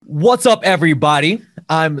What's up, everybody?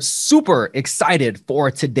 I'm super excited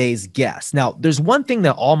for today's guest. Now, there's one thing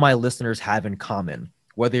that all my listeners have in common.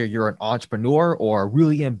 Whether you're an entrepreneur or a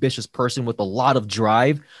really ambitious person with a lot of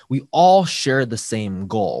drive, we all share the same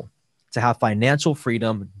goal: to have financial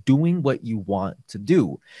freedom doing what you want to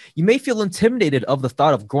do. You may feel intimidated of the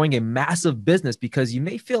thought of growing a massive business because you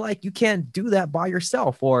may feel like you can't do that by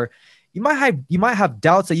yourself, or you might have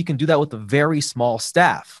doubts that you can do that with a very small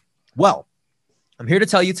staff. Well, I'm here to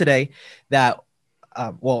tell you today that,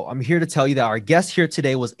 I'm here to tell you that our guest here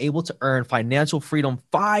today was able to earn financial freedom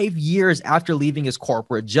 5 years after leaving his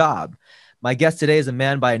corporate job. My guest today is a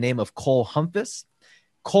man by the name of Cole Humphus.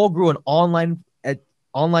 Cole grew an online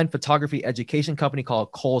photography education company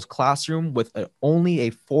called Cole's Classroom with only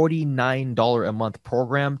a $49 a month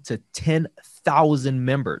program to 10,000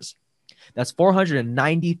 members. That's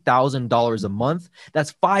 $490,000 a month.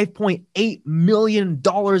 That's $5.8 million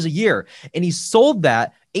a year. And he sold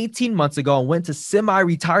that 18 months ago and went to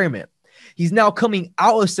semi-retirement. He's now coming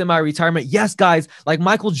out of semi-retirement. Yes, guys, like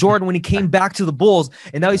Michael Jordan when he came back to the Bulls,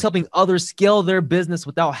 and now he's helping others scale their business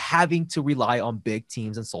without having to rely on big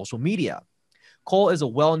teams and social media. Cole is a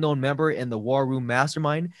well-known member in the War Room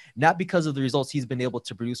Mastermind, not because of the results he's been able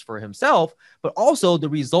to produce for himself, but also the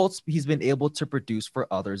results he's been able to produce for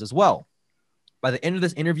others as well. By the end of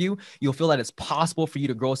this interview, you'll feel that it's possible for you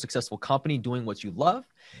to grow a successful company doing what you love.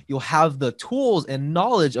 You'll have the tools and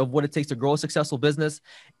knowledge of what it takes to grow a successful business,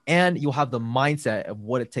 and you'll have the mindset of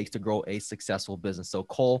what it takes to grow a successful business. So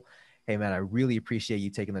Cole, hey man, I really appreciate you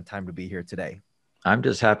taking the time to be here today. I'm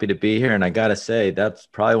just happy to be here. And I got to say, that's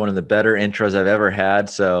probably one of the better intros I've ever had.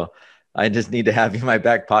 So I just need to have you in my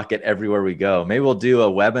back pocket everywhere we go. Maybe we'll do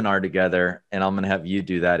a webinar together and I'm going to have you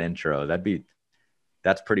do that intro.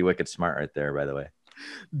 That's pretty wicked smart right there, by the way.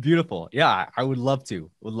 Beautiful. Yeah, I would love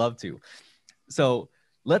to. Would love to. So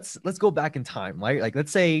let's go back in time, right? Like,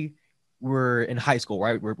 let's say we're in high school,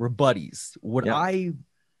 right? We're buddies. Would I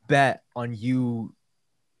bet on you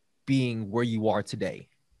being where you are today?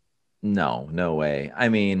 No way. I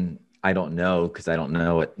mean, I don't know because I don't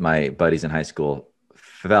know what my buddies in high school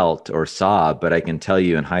felt or saw, but I can tell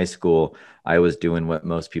you in high school, I was doing what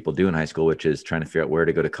most people do in high school, which is trying to figure out where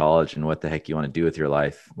to go to college and what the heck you want to do with your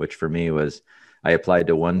life, which for me was I applied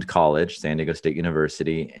to one college, San Diego State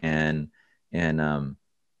University, and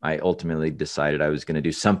I ultimately decided I was going to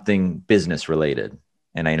do something business related,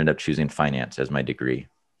 and I ended up choosing finance as my degree.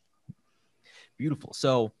 Beautiful.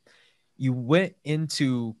 So you went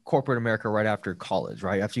into corporate America right after college,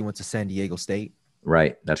 right? After you went to San Diego State?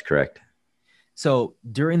 Right. That's correct. So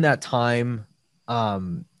during that time,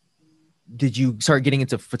 did you start getting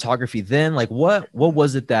into photography then? Like what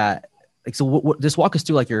was it that, like, so what just walk us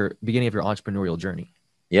through like your beginning of your entrepreneurial journey.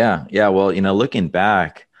 Yeah. Well, looking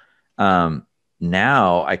back,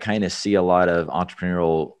 now I kind of see a lot of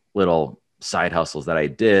entrepreneurial little side hustles that I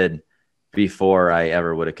did before I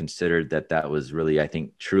ever would have considered that was really, I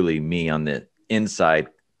think, truly me on the inside,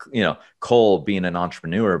 Cole being an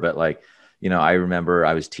entrepreneur. But like, I remember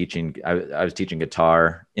I was teaching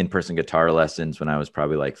guitar, in-person guitar lessons when I was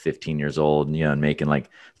probably like 15 years old, and making like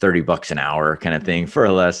 $30 an hour kind of thing for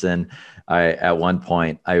a lesson. At one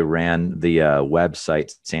point I ran the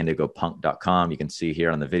website sandiegopunk.com. You can see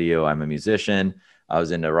here on the video, I'm a musician. I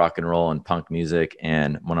was into rock and roll and punk music.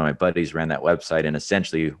 And one of my buddies ran that website and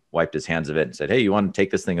essentially wiped his hands of it and said, "Hey, you want to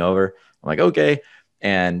take this thing over?" I'm like, "Okay."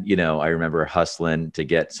 And, I remember hustling to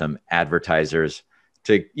get some advertisers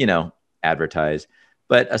to, advertise.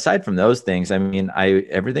 But aside from those things, I mean,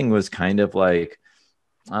 everything was kind of like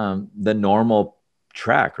the normal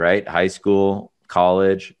track, right? High school,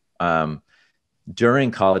 college.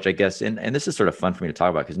 During college, I guess, and this is sort of fun for me to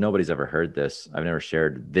talk about because nobody's ever heard this. I've never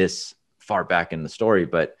shared this far back in the story,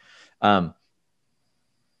 but,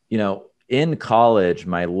 in college,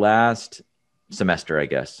 my last semester, I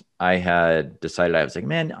guess, I had decided, I was like,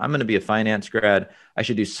 man, I'm going to be a finance grad. I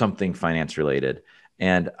should do something finance related.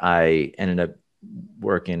 And I ended up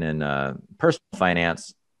working in personal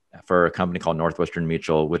finance for a company called Northwestern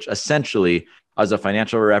Mutual, which essentially I was a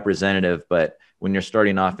financial representative. But when you're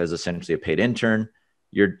starting off as essentially a paid intern,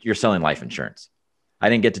 you're selling life insurance. I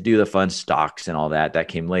didn't get to do the fun stocks and all that. That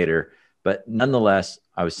came later. But nonetheless,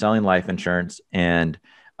 I was selling life insurance. And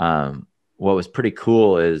what was pretty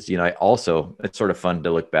cool is, it's sort of fun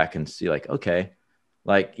to look back and see like, okay,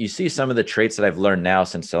 like you see some of the traits that I've learned now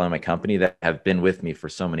since selling my company that have been with me for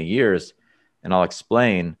so many years. And I'll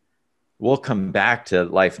explain, we'll come back to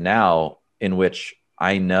life now in which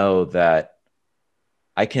I know that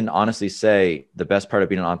I can honestly say the best part of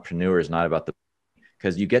being an entrepreneur is not about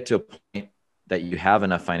because you get to a point that you have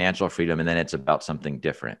enough financial freedom and then it's about something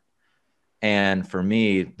different. And for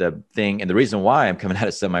me, the thing, and the reason why I'm coming out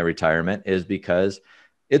of semi-retirement is because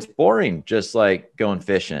it's boring, just like going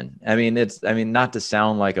fishing. I mean, not to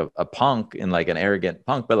sound like a punk and like an arrogant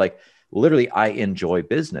punk, but like literally I enjoy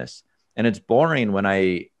business, and it's boring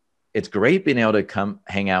it's great being able to come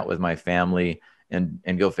hang out with my family and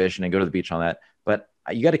go fishing and go to the beach on that. But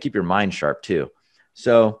you got to keep your mind sharp too.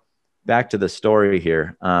 So back to the story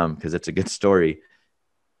here, because it's a good story.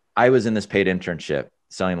 I was in this paid internship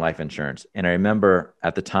selling life insurance. And I remember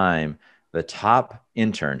at the time, the top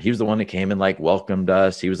intern, he was the one that came and like welcomed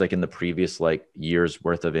us. He was like in the previous like year's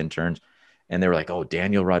worth of interns. And they were like, oh,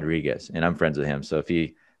 Daniel Rodriguez. And I'm friends with him. So if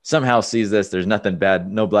he somehow sees this, there's nothing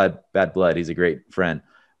bad, no bad blood. He's a great friend.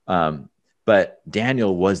 But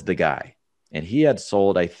Daniel was the guy. And he had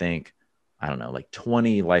sold, I think, I don't know, like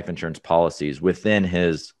 20 life insurance policies within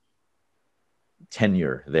his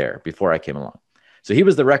tenure there before I came along. So he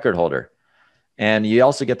was the record holder. And you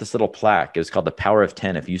also get this little plaque. It's called the Power of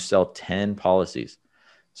 10 if you sell 10 policies.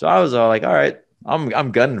 So I was all like, all right,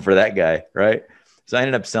 I'm gunning for that guy, right? So I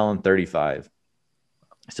ended up selling 35.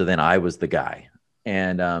 So then I was the guy.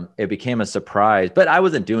 And it became a surprise. But I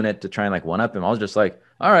wasn't doing it to try and like one up him. I was just like,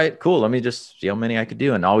 all right, cool. Let me just see how many I could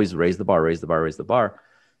do. And always raise the bar, raise the bar, raise the bar.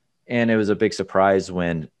 And it was a big surprise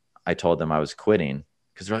when I told them I was quitting.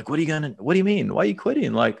 Because they're like, what do you mean? Why are you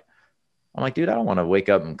quitting? Like, I'm like, dude, I don't want to wake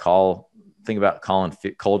up and think about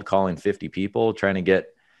cold calling 50 people, trying to get,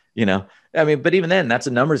 but even then that's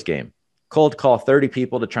a numbers game. Cold call 30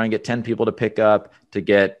 people to try and get 10 people to pick up, to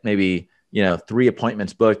get maybe, 3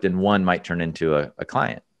 appointments booked, and one might turn into a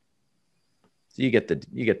client. So you get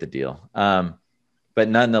the deal. But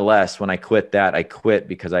nonetheless, when I quit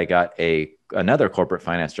because I got another corporate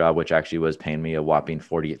finance job, which actually was paying me a whopping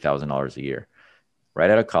 $48,000 a year right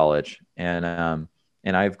out of college. And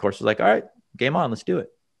I, of course, was like, all right, game on, let's do it.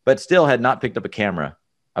 But still had not picked up a camera.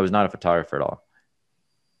 I was not a photographer at all.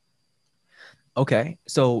 Okay.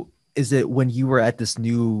 So is it when you were at this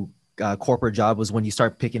new corporate job was when you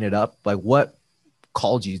start picking it up? Like what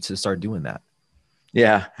called you to start doing that?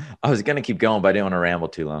 Yeah, I was going to keep going, but I didn't want to ramble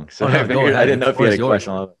too long. So no, I didn't know if you had a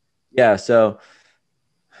question. Yeah. So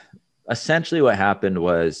essentially what happened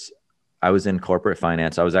was I was in corporate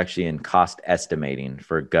finance. I was actually in cost estimating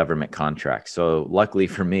for government contracts. So luckily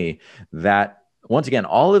for me, that once again,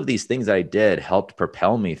 all of these things that I did helped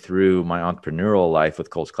propel me through my entrepreneurial life with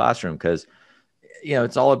Colt's Classroom, because,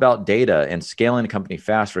 it's all about data, and scaling a company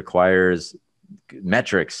fast requires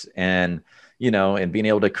metrics and, and being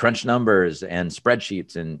able to crunch numbers and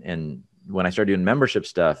spreadsheets. And when I started doing membership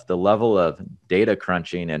stuff, the level of data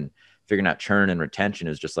crunching and figuring out churn and retention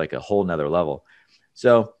is just like a whole nother level.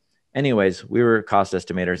 So anyways, we were cost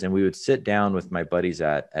estimators, and we would sit down with my buddies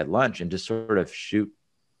at lunch and just sort of shoot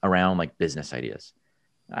around like business ideas.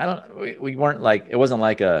 We weren't like, it wasn't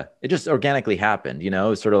like it just organically happened, it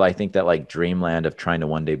was sort of, I think that like dreamland of trying to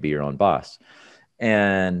one day be your own boss.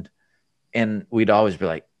 And we'd always be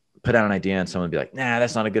like, put out an idea and someone would be like, nah,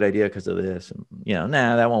 that's not a good idea because of this. And,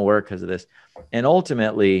 nah, that won't work because of this. And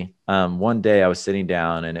ultimately, one day I was sitting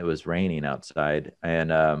down and it was raining outside. And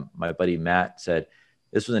my buddy Matt said,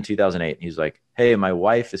 this was in 2008. He's like, hey, my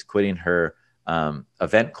wife is quitting her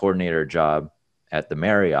event coordinator job at the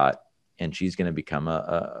Marriott, and she's going to become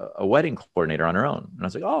a wedding coordinator on her own. And I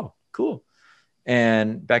was like, oh, cool.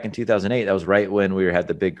 And back in 2008, that was right when we had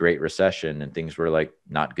the big Great Recession and things were like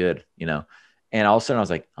not good, and all of a sudden I was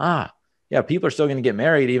like, yeah, people are still going to get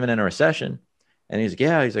married even in a recession. And he's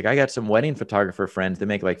like, I got some wedding photographer friends that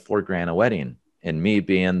make like $4,000 a wedding. And me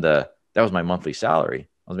being that was my monthly salary.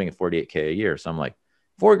 I was making $48,000 a year. So I'm like,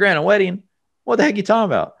 $4,000 a wedding? What the heck are you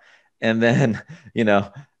talking about? And then,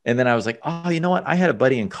 and then I was like, oh, you know what? I had a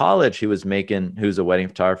buddy in college who's a wedding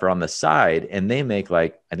photographer on the side, and they make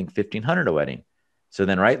like, I think $1,500 a wedding. So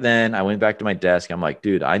then right then I went back to my desk. I'm like,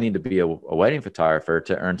 dude, I need to be a wedding photographer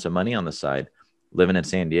to earn some money on the side. Living in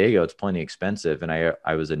San Diego, it's plenty expensive. And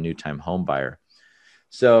I was a new time home buyer.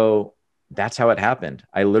 So that's how it happened.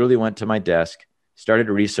 I literally went to my desk, started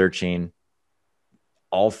researching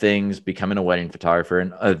all things becoming a wedding photographer,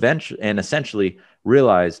 and essentially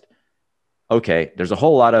realized, okay, there's a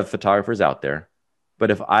whole lot of photographers out there,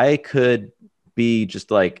 but if I could be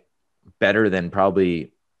just like better than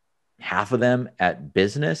probably half of them at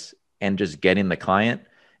business and just getting the client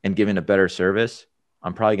and giving a better service,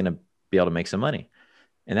 I'm probably going to be able to make some money.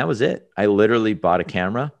 And that was it. I literally bought a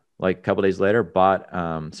camera, like a couple of days later, bought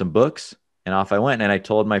some books, and off I went. And I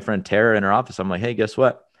told my friend Tara in her office, I'm like, hey, guess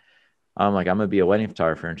what? I'm like, I'm going to be a wedding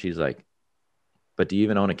photographer. And she's like, but do you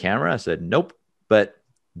even own a camera? I said, nope. But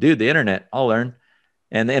dude, the internet, I'll learn.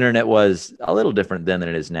 And the internet was a little different then than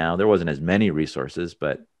it is now. There wasn't as many resources,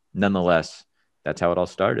 but nonetheless, that's how it all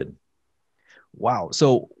started. Wow.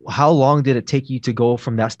 So how long did it take you to go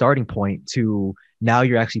from that starting point to now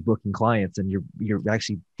you're actually booking clients and you're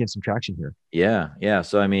actually getting some traction here? Yeah. Yeah.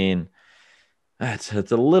 So, I mean, it's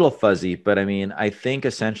a little fuzzy, but I mean, I think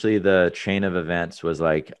essentially the chain of events was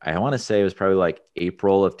like, I want to say it was probably like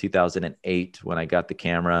April of 2008 when I got the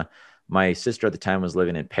camera. My sister at the time was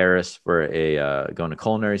living in Paris for going to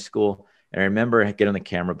culinary school. And I remember getting the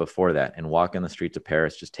camera before that and walking the streets of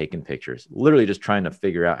Paris, just taking pictures, literally just trying to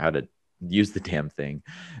figure out how to use the damn thing.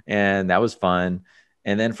 And that was fun.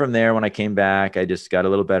 And then from there, when I came back, I just got a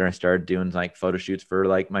little better and started doing like photo shoots for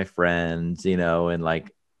like my friends, and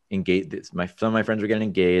like engaged. Some of my friends were getting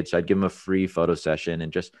engaged, so I'd give them a free photo session,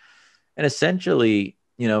 and essentially,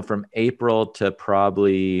 from April to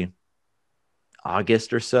probably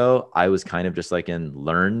August or so, I was kind of just like in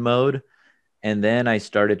learn mode. And then I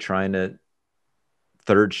started trying to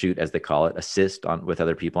third shoot, as they call it, assist on with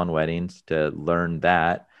other people on weddings to learn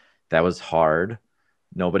that. That was hard.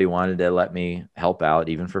 Nobody wanted to let me help out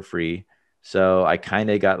even for free. So I kind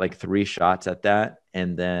of got like 3 shots at that.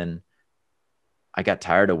 And then I got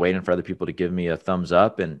tired of waiting for other people to give me a thumbs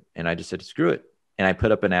up, and I just said, screw it. And I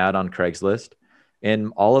put up an ad on Craigslist,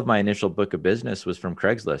 and all of my initial book of business was from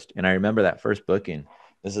Craigslist. And I remember that first booking.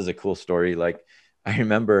 This is a cool story. Like, I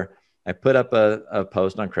remember I put up a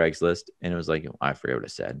post on Craigslist, and it was like, I forget what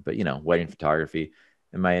it said, but wedding photography.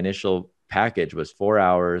 And my initial package was 4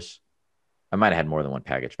 hours. I might have had more than one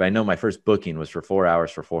package, but I know my first booking was for 4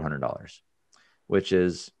 hours for $400, which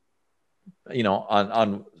is,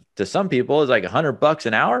 on to some people is like $100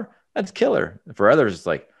 an hour. That's killer. For others, it's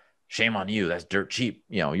like, shame on you. That's dirt cheap.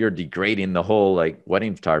 You're degrading the whole like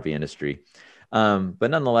wedding photography industry. But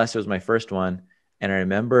nonetheless, it was my first one. And I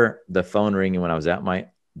remember the phone ringing when I was at my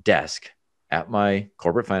desk at my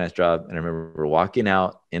corporate finance job. And I remember walking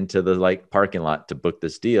out into the like parking lot to book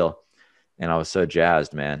this deal. And I was so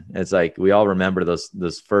jazzed, man. It's like, we all remember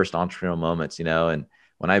those first entrepreneurial moments, and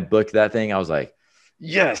when I booked that thing, I was like,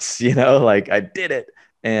 yes, like I did it.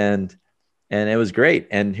 And it was great.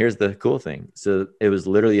 And here's the cool thing. So it was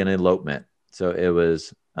literally an elopement. So it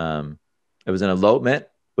was an elopement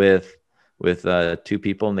with 2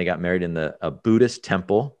 people, and they got married in a Buddhist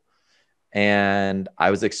temple. And I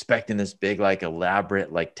was expecting this big, like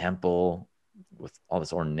elaborate, like temple with all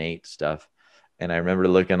this ornate stuff. And I remember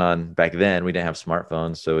looking on, back then we didn't have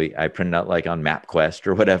smartphones. So I printed out like on MapQuest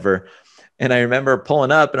or whatever. And I remember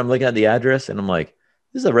pulling up and I'm looking at the address and I'm like,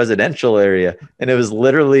 this is a residential area. And it was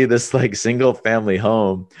literally this like single family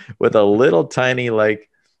home with a little tiny, like,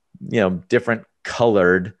 different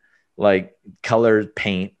colored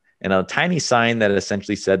paint and a tiny sign that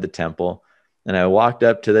essentially said the temple. And I walked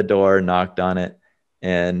up to the door, knocked on it,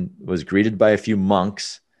 and was greeted by a few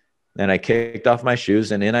monks. And I kicked off my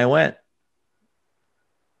shoes and in I went.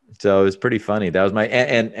 So it was pretty funny. That was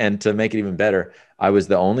and to make it even better, I was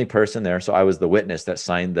the only person there. So I was the witness that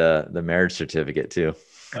signed the marriage certificate too.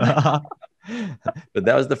 But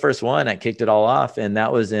that was the first one. I kicked it all off. And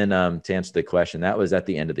that was to answer the question, that was at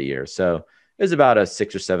the end of the year. So it was about a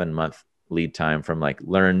 6 or 7 month lead time from like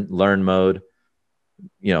learn mode,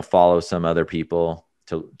 follow some other people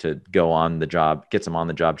to go on the job, get some on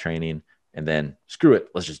the job training, and then screw it.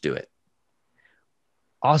 Let's just do it.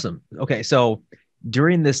 Awesome. Okay. So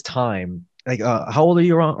during this time, like, how old are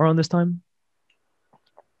you around this time?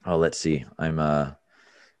 Oh, let's see. I'm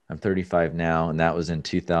 35 now, and that was in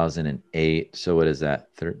 2008. So what is that?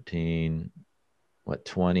 13,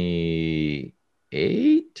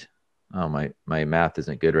 28? Oh, my math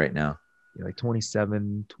isn't good right now. You're like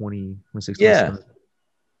 27, 20, 26, Yeah. 27.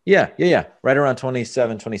 Yeah. Right around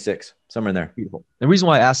 27, 26, somewhere in there. Beautiful. The reason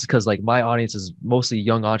why I asked is because like my audience is mostly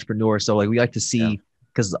young entrepreneurs. So like we like to see,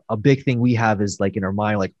 because a big thing we have is like in our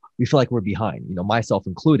mind, like we feel like we're behind, myself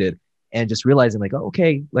included, and just realizing like, oh,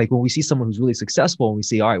 okay, like when we see someone who's really successful and we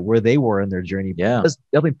see, all right, where they were in their journey, this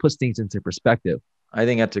definitely puts things into perspective. I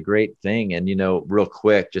think that's a great thing. And, real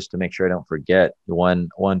quick, just to make sure I don't forget, one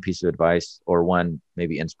piece of advice or one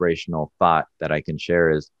maybe inspirational thought that I can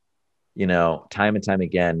share is, time and time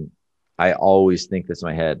again, I always think this in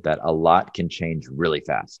my head that a lot can change really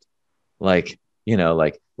fast. Like,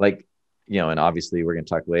 and obviously we're going to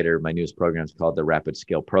talk later. My newest program is called the Rapid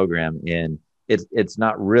Scale Program. And it's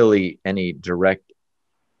not really any direct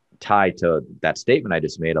tie to that statement I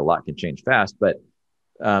just made. A lot can change fast, but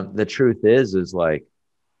the truth is like,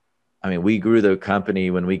 I mean, we grew the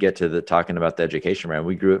company when we get to talking about the education brand,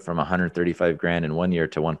 we grew it from 135 grand in 1 year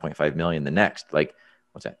to 1.5 million the next, like,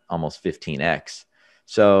 what's that? Almost 15x.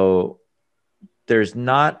 So there's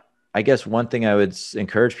not, I guess one thing I would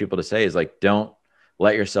encourage people to say is like, don't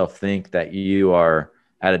let yourself think that you are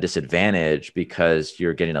at a disadvantage because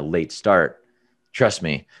you're getting a late start. trust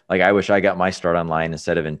me, like I wish I got my start online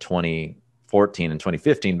instead of in 2014 and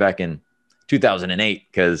 2015 back in 2008,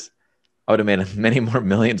 because I would have made many more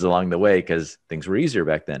millions along the way because things were easier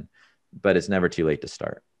back then. But it's never too late to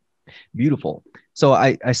start. Beautiful. So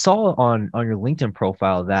I saw on your LinkedIn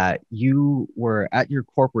profile that you were at your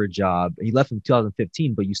corporate job. You left in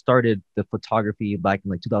 2015, but you started the photography back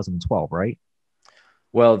in like 2012, right?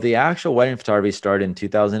 Well, the actual wedding photography started in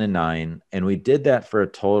 2009, and we did that for a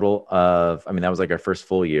total of, I mean, that was like our first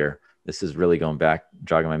full year. This is really going back,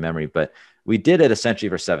 jogging my memory, but we did it essentially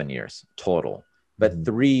for 7 years total. But Mhm.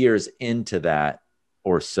 3 years into that,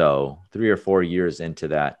 or so, 3 or 4 years into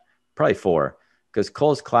that, probably four, because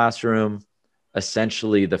Cole's Classroom,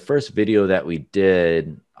 essentially the first video that we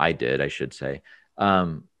did, I should say,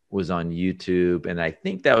 was on YouTube. And I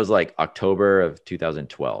think that was like October of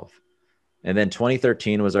 2012. And then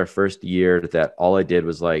 2013 was our first year that all I did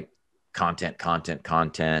was like content, content,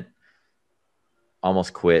 content.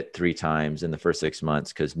 Almost quit 3 times in the first 6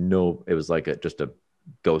 months because it was like just a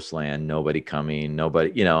ghost land, nobody coming,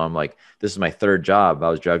 nobody, I'm like, this is my third job. I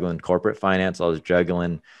was juggling corporate finance, I was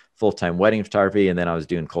juggling full-time wedding photography, and then I was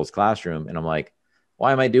doing Cole's Classroom. And I'm like,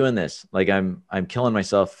 why am I doing this? Like I'm killing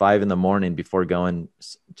myself 5 a.m. before going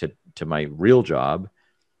to my real job,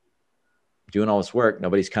 doing all this work,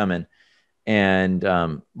 nobody's coming. And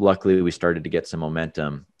luckily, we started to get some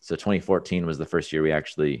momentum. So 2014 was the first year we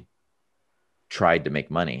actually tried to make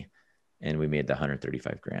money, and we made the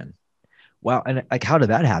 135 grand. Wow. And like, how did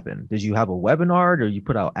that happen? Did you have a webinar or you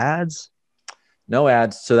put out ads? No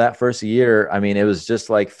ads. So that first year, I mean, it was just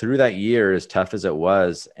like through that year, as tough as it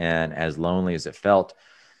was and as lonely as it felt,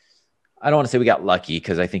 I don't want to say we got lucky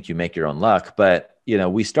because I think you make your own luck, but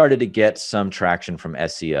we started to get some traction from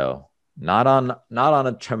SEO, not on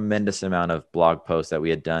a tremendous amount of blog posts that we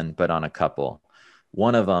had done, but on a couple.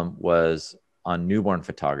 One of them was on newborn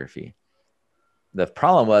photography. The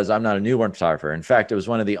problem was I'm not a newborn photographer. In fact, it was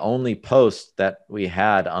one of the only posts that we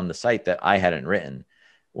had on the site that I hadn't written.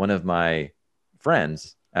 One of my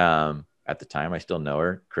friends at the time, I still know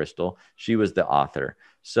her, Crystal, she was the author.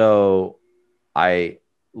 So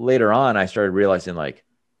later on, I started realizing like,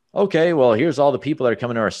 okay, well, here's all the people that are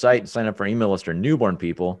coming to our site and sign up for an email list are newborn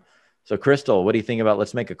people. So Crystal, what do you think about,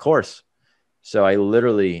 let's make a course? So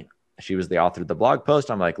she was the author of the blog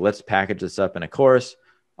post. I'm like, let's package this up in a course.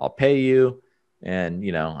 I'll pay you. And,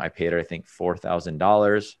 I paid her, I think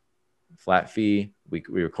 $4,000 flat fee. We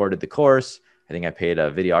recorded the course. I think I paid a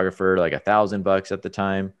videographer like $1,000 at the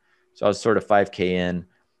time. So I was sort of 5K in,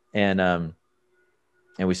 and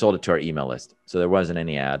we sold it to our email list. So there wasn't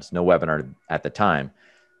any ads, no webinar at the time.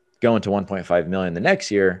 Going to 1.5 million the next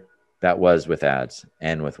year, that was with ads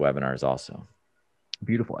and with webinars also.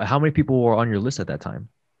 Beautiful. How many people were on your list at that time?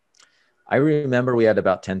 I remember we had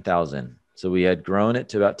about 10,000. So we had grown it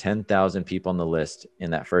to about 10,000 people on the list in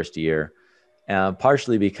that first year,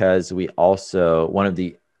 partially because we also, one of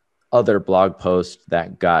the other blog posts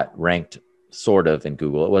that got ranked sort of in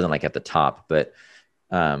Google, it wasn't like at the top, but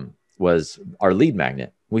was our lead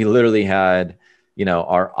magnet. We literally had,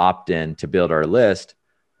 our opt-in to build our list.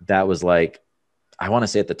 That was like, I want to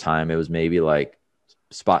say at the time, it was maybe like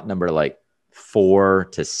spot number like 4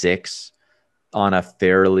 to 6 on a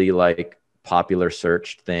fairly like popular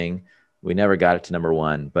search thing. We never got it to number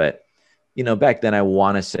 1, but back then I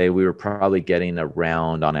want to say we were probably getting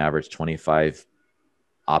around on average 25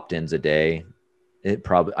 opt-ins a day.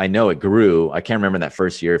 I know it grew. I can't remember that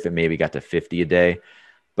first year if it maybe got to 50 a day,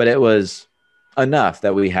 but it was enough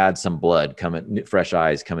that we had some blood coming, fresh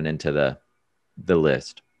eyes coming into the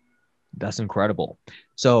list. That's incredible.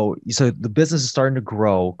 So the business is starting to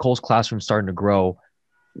grow. Cole's Classroom starting to grow.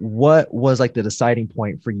 What was like the deciding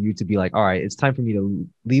point for you to be like, all right, it's time for me to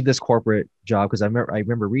leave this corporate job? Because I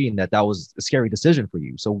remember reading that was a scary decision for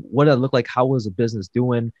you. So what did it look like? How was the business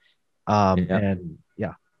doing? Yeah. And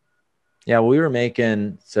yeah. Yeah. We were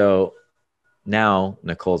making, so now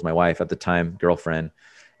Nicole's my wife, at the time, girlfriend.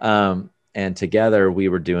 And together we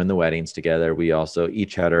were doing the weddings together. We also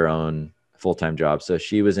each had our own full-time jobs. So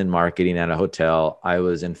she was in marketing at a hotel. I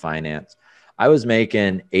was in finance. I was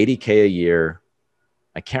making 80K a year.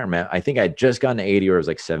 I can't remember. I think I just gotten to 80 or it was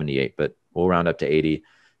like 78, but we'll round up to 80.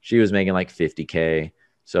 She was making like 50K.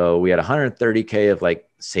 So we had 130K of like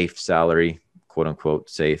safe salary, quote unquote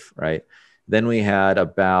safe, right? Then we had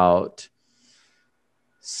about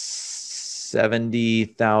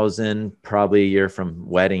 70,000 probably a year from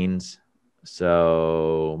weddings.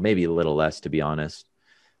 So maybe a little less, to be honest.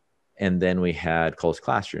 And then we had Cole's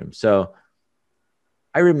Classroom. So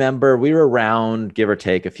I remember we were around, give or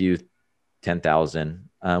take a few 10,000.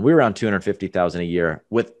 We were around 250,000 a year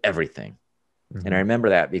with everything. Mm-hmm. And I remember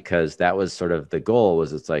that because that was sort of the goal,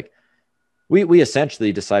 was it's like, we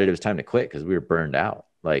essentially decided it was time to quit because we were burned out.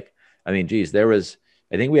 Like, I mean, geez,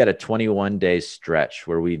 I think we had a 21-day stretch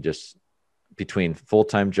where we just, between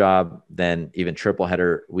full-time job, then even triple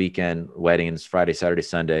header weekend weddings, Friday, Saturday,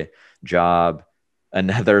 Sunday, job,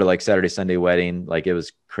 another like Saturday, Sunday wedding. Like, it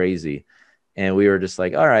was crazy. And we were just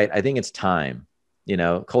like, all right, I think it's time.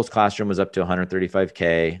 Cole's Classroom was up to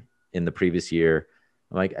 135K in the previous year.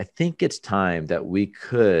 I'm like, I think it's time that we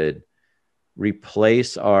could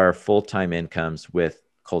replace our full-time incomes with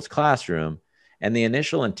Cole's Classroom. And the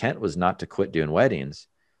initial intent was not to quit doing weddings,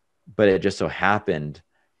 but it just so happened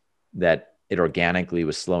that it organically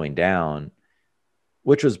was slowing down,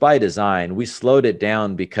 which was by design. We slowed it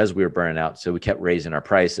down because we were burning out. So we kept raising our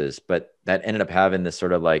prices, but that ended up having this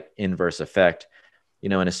sort of like inverse effect.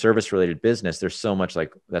 In a service related business, there's so much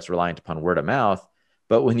like that's reliant upon word of mouth.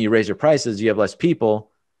 But when you raise your prices, you have less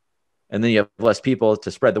people, and then you have less people to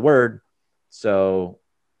spread the word. So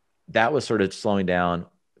that was sort of slowing down.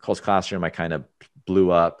 Cole's Classroom, I kind of blew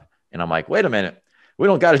up, and I'm like, wait a minute, we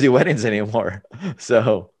don't got to do weddings anymore.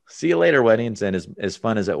 So see you later, weddings. And as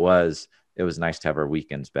fun as it was nice to have our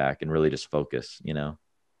weekends back and really just focus,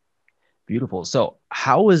 Beautiful. So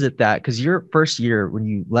how was it that, because your first year when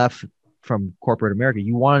you left from corporate America,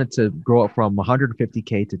 you wanted to grow up from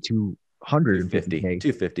 150K to 250K.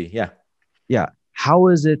 250. Yeah. Yeah. How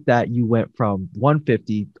is it that you went from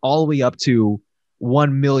 150 all the way up to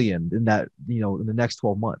 1 million in that, in the next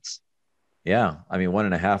 12 months? Yeah. I mean,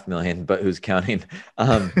 1.5 million, but who's counting?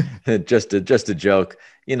 Just a joke,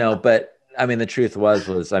 but I mean, the truth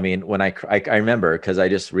was, I mean, when I remember, cause I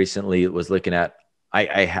just recently was looking at,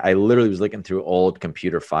 I literally was looking through old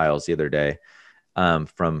computer files the other day,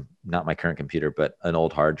 from not my current computer, but an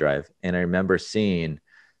old hard drive. And I remember seeing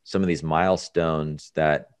some of these milestones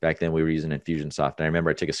that back then we were using Infusionsoft. And I remember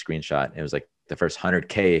I took a screenshot. It was like the first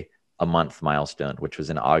 100K a month milestone, which was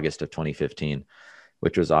in August of 2015,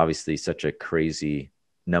 which was obviously such a crazy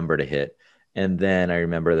number to hit. And then I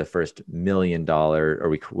remember the first $1 million,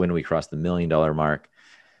 when we crossed the $1 million mark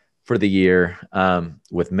for the year,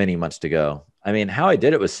 with many months to go. I mean, how I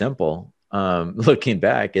did it was simple. Looking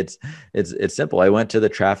back, it's simple. I went to the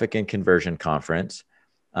Traffic and Conversion Conference,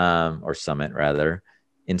 or Summit rather,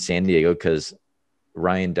 in San Diego, because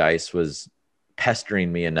Ryan Deiss was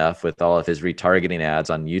pestering me enough with all of his retargeting ads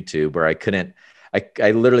on YouTube where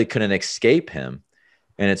I literally couldn't escape him.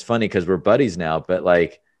 And it's funny because we're buddies now, but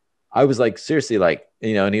like, I was like, seriously, like,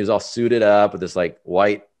 and he was all suited up with this like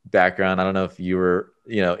white background. I don't know if you were,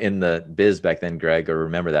 in the biz back then, Greg, or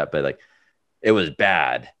remember that, but like, it was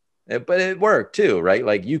bad, but it worked too, right?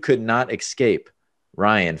 Like, you could not escape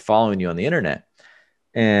Ryan following you on the internet.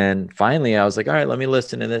 And finally I was like, all right, let me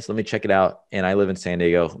listen to this. Let me check it out. And I live in San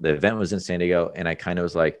Diego. The event was in San Diego. And I kind of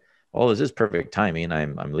was like, oh, this is perfect timing.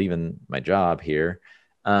 I'm leaving my job here.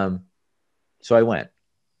 So I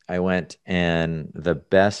went, and the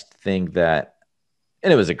best thing and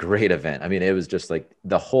it was a great event. I mean, it was just like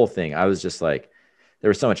the whole thing. I was just like, there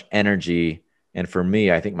was so much energy. And for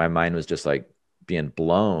me, I think my mind was just like being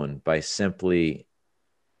blown by simply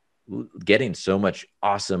getting so much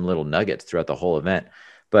awesome little nuggets throughout the whole event.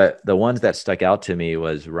 But the ones that stuck out to me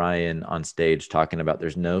was Ryan on stage talking about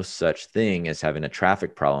there's no such thing as having a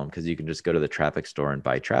traffic problem, because you can just go to the traffic store and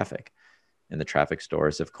buy traffic. And the traffic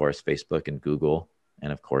stores, of course, Facebook and Google,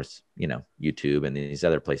 and of course, YouTube and these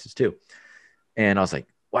other places too. And I was like,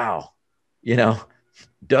 wow,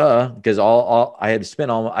 duh, because I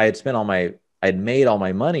had made all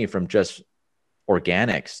my money from just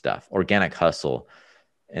organic stuff, organic hustle.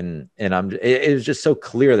 And it was just so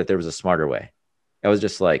clear that there was a smarter way. I was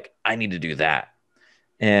just like, I need to do that.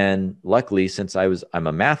 And luckily, since I'm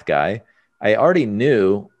a math guy, I already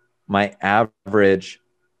knew my average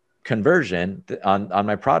conversion on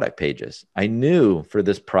my product pages. I knew for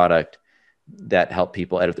this product that helped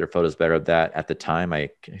people edit their photos better, that at the time,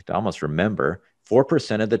 I almost remember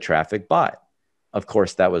 4% of the traffic bought. Of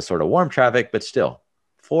course, that was sort of warm traffic, but still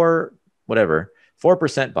 4%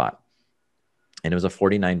 bought. And it was a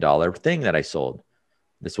 $49 thing that I sold.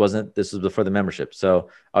 This was before the membership. So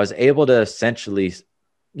I was able to essentially,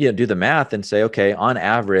 do the math and say, okay, on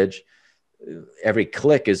average, every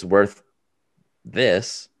click is worth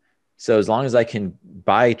this. So as long as I can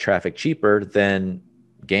buy traffic cheaper, then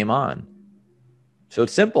game on. So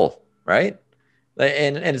it's simple, right?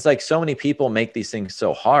 And it's like so many people make these things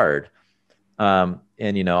so hard. And,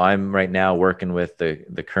 I'm right now working with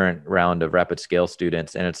the current round of Rapid Scale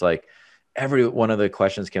students. And it's like, every one of the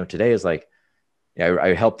questions came today is like,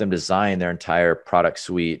 I helped them design their entire product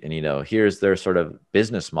suite. And, here's their sort of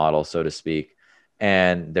business model, so to speak.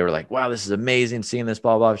 And they were like, wow, this is amazing seeing this,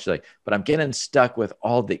 blah, blah. She's like, but I'm getting stuck with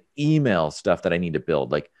all the email stuff that I need to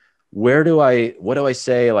build. Like, what do I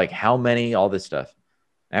say? Like how many, all this stuff.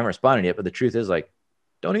 I haven't responded yet, but the truth is like,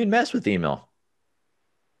 don't even mess with email.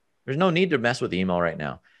 There's no need to mess with email right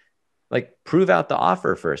now. Like prove out the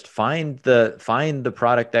offer first. Find the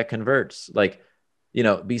product that converts. Like,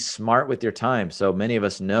 be smart with your time. So many of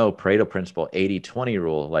us know Pareto principle, 80-20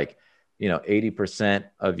 rule, like, 80%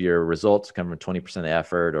 of your results come from 20% of the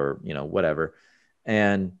effort or, whatever.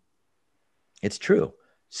 And it's true.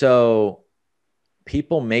 So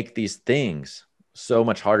people make these things so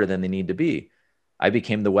much harder than they need to be. I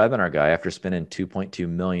became the webinar guy after spending $2.2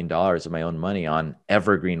 million of my own money on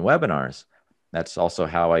evergreen webinars. That's also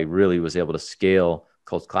how I really was able to scale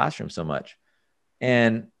Colt's Classroom so much.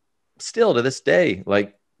 And still to this day,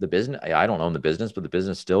 like the business, I don't own the business, but the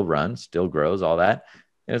business still runs, still grows, all that.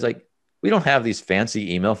 And it's like, we don't have these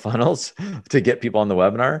fancy email funnels to get people on the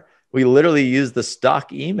webinar. We literally use the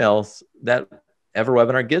stock emails that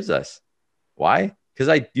EverWebinar gives us. Why? Because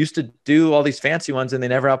I used to do all these fancy ones and they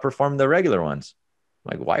never outperformed the regular ones.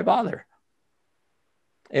 I'm like, why bother?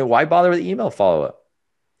 And why bother with email follow-up?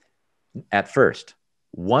 At first,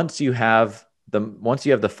 once you have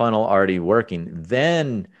the funnel already working,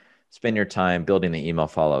 then spend your time building the email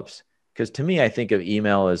follow-ups. Because to me, I think of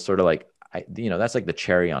email as sort of like, that's like the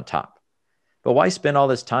cherry on top. But why spend all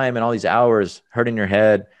this time and all these hours hurting your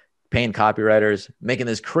head, paying copywriters, making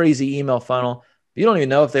this crazy email funnel? You don't even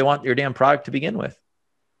know if they want your damn product to begin with.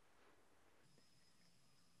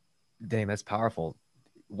 Dang, that's powerful.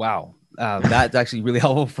 Wow. That's actually really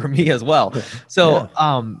helpful for me as well. So,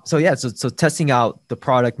 so testing out the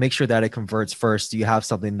product, make sure that it converts first. You have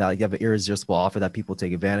something that you have an irresistible offer that people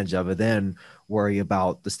take advantage of, and then worry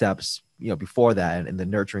about the steps, before that and the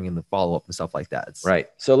nurturing and the follow-up and stuff like that. Right.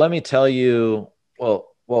 So let me tell you,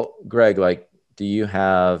 well, Greg, like, do you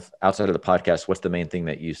have, outside of the podcast, what's the main thing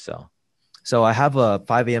that you sell? So I have a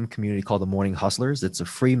 5 a.m. community called the Morning Hustlers. It's a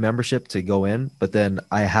free membership to go in, but then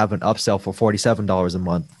I have an upsell for $47 a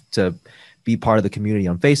month to be part of the community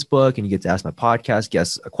on Facebook, and you get to ask my podcast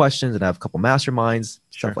guests questions, and I have a couple masterminds,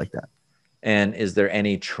 stuff like that. And is there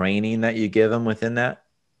any training that you give them within that?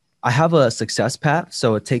 I have a success path.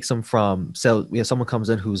 So it takes them from, someone comes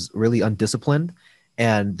in who's really undisciplined,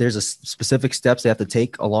 and there's a specific steps they have to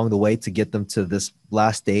take along the way to get them to this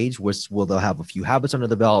last stage, which they'll have a few habits under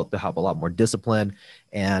the belt. They'll have a lot more discipline,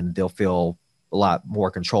 and they'll feel a lot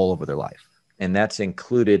more control over their life. And that's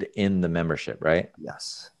included in the membership, right?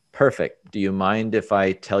 Yes. Perfect. Do you mind if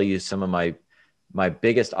I tell you some of my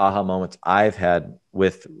biggest aha moments I've had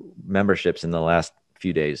with memberships in the last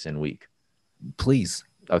few days and week? Please.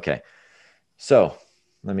 Okay. So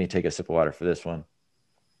let me take a sip of water for this one.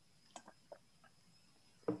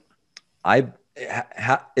 Has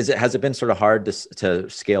it been sort of hard to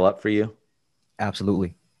scale up for you?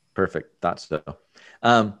 Absolutely. Perfect. Thought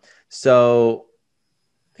so. So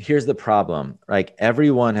here's the problem. Like,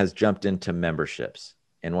 everyone has jumped into memberships.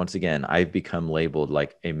 And once again, I've become labeled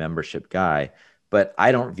like a membership guy, but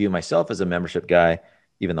I don't view myself as a membership guy,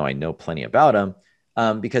 even though I know plenty about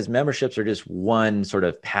them, because memberships are just one sort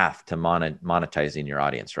of path to monetizing your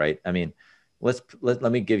audience, right? I mean, let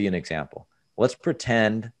me give you an example. Let's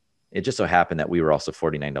pretend it just so happened that we were also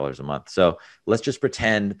 $49 a month. So let's just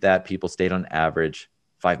pretend that people stayed on average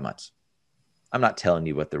 5 months. I'm not telling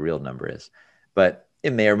you what the real number is, but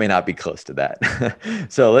it may or may not be close to that.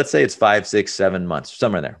 So let's say it's 5, 6, 7 months,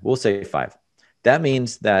 somewhere in there. We'll say 5. That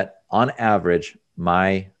means that on average,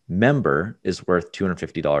 my member is worth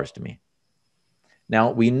 $250 to me. Now,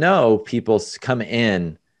 we know people come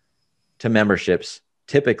in to memberships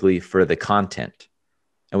typically for the content.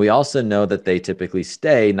 And we also know that they typically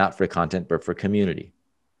stay not for content, but for community.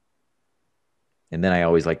 And then I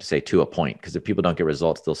always like to say to a point, because if people don't get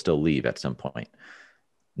results, they'll still leave at some point.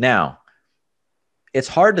 Now, it's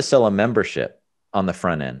hard to sell a membership on the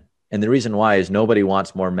front end. And the reason why is nobody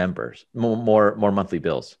wants more members, more monthly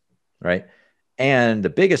bills, right? And the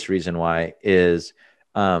biggest reason why is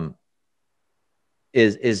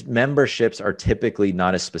memberships are typically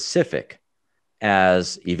not as specific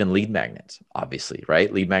as even lead magnets, obviously,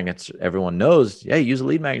 right? Lead magnets, everyone knows, yeah, use a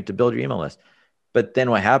lead magnet to build your email list. But then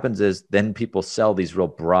what happens is then people sell these real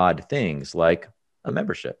broad things like a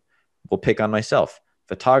membership. We'll pick on myself,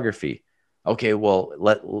 photography. Okay, well,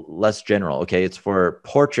 less general. Okay, it's for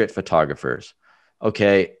portrait photographers.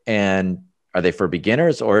 Okay, and are they for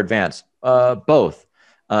beginners or advanced? Both.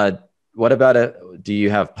 What about do you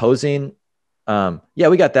have posing? Yeah,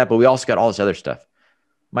 we got that, but we also got all this other stuff.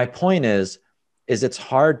 My point is it's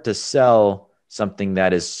hard to sell something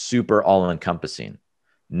that is super all-encompassing.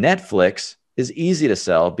 Netflix is easy to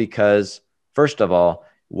sell because, first of all,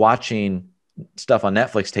 watching stuff on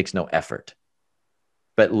Netflix takes no effort.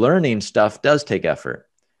 But learning stuff does take effort.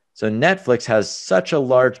 So Netflix has such a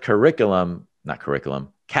large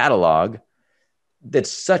catalog.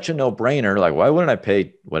 That's such a no-brainer. Like, why wouldn't I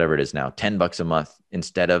pay whatever it is now, $10 a month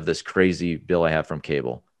instead of this crazy bill I have from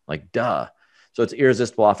cable? Like, duh. So it's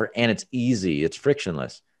irresistible offer and it's easy. It's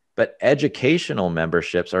frictionless. But educational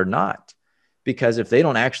memberships are not, because if they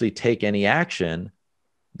don't actually take any action,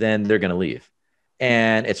 then they're going to leave.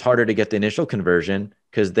 And it's harder to get the initial conversion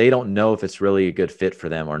because they don't know if it's really a good fit for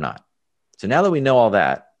them or not. So now that we know all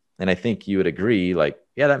that, and I think you would agree, like,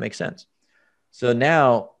 yeah, that makes sense. So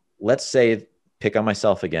now let's say, pick on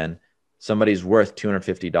myself again, somebody's worth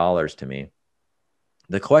 $250 to me.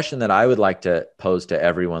 The question that I would like to pose to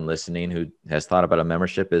everyone listening who has thought about a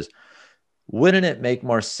membership is, wouldn't it make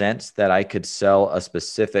more sense that I could sell a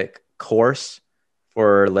specific course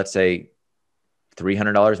for, let's say,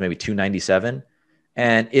 $300, maybe $297?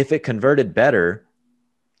 And if it converted better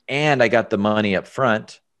and I got the money up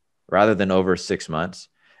front rather than over 6 months,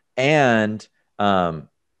 and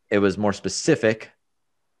it was more specific,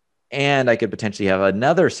 and I could potentially have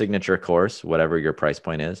another signature course, whatever your price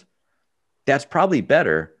point is, that's probably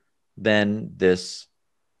better than this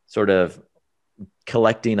sort of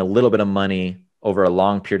collecting a little bit of money over a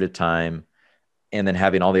long period of time and then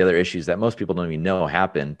having all the other issues that most people don't even know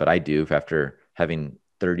happen, but I do after having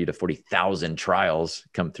 30 to 40,000 trials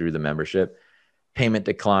come through the membership, payment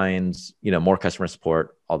declines, more customer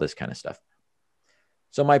support, all this kind of stuff.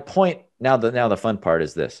 So my point now, the fun part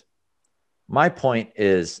is this. My point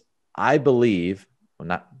is, I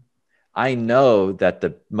know that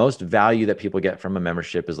the most value that people get from a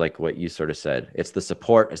membership is like what you sort of said. It's the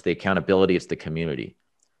support, it's the accountability, it's the community.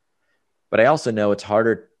 But I also know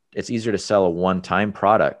it's easier to sell a one-time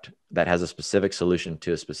product that has a specific solution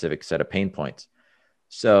to a specific set of pain points.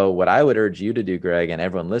 So what I would urge you to do, Greg, and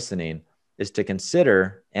everyone listening, is to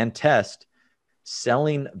consider and test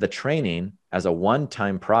selling the training as a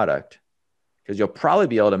one-time product, because you'll probably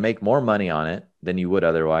be able to make more money on it than you would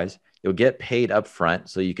otherwise. You'll get paid up front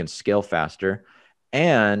so you can scale faster.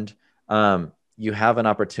 And you have an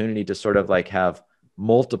opportunity to sort of like have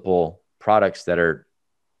multiple products that are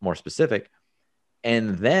more specific,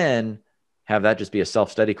 and then have that just be a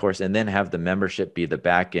self-study course, and then have the membership be the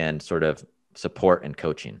back end sort of support and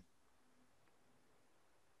coaching.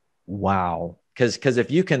 Wow. Because if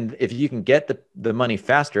you can get the money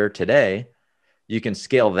faster today, you can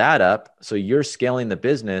scale that up. So you're scaling the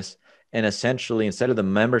business, and essentially, instead of the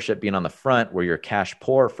membership being on the front where you're cash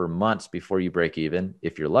poor for months before you break even,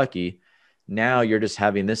 if you're lucky, now you're just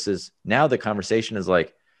having now the conversation is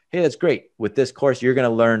like, hey, that's great. With this course, you're going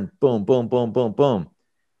to learn boom, boom, boom, boom, boom.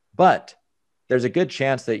 But there's a good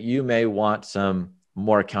chance that you may want some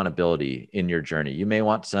more accountability in your journey. You may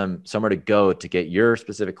want somewhere to go to get your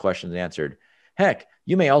specific questions answered. Heck,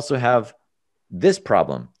 you may also have this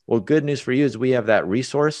problem. Well, good news for you is we have that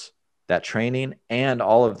resource, that training, and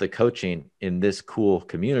all of the coaching in this cool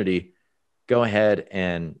community. Go ahead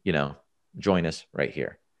and, join us right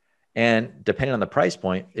here. And depending on the price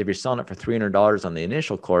point, if you're selling it for $300 on the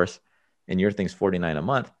initial course and your thing's $49 a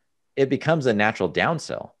month, it becomes a natural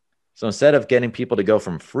downsell. So instead of getting people to go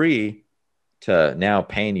from free to now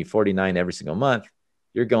paying you $49 every single month,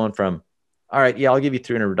 you're going from, all right, yeah, I'll give you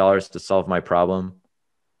 $300 to solve my problem.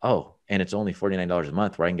 Oh, and it's only $49 a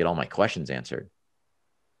month where I can get all my questions answered.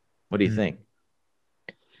 What do you think?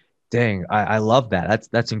 Dang, I love that.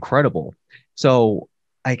 That's incredible. So,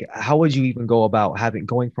 like, how would you even go about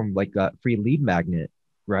going from like a free lead magnet,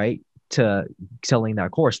 right, to selling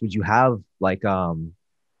that course? Would you have like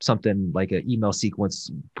something like an email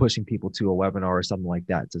sequence pushing people to a webinar or something like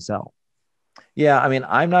that to sell? Yeah, I mean,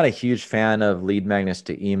 I'm not a huge fan of lead magnets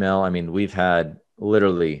to email. I mean, we've had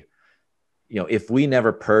literally, if we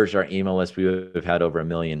never purged our email list, we would have had over 1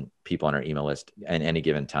 million people on our email list at any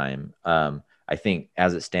given time. I think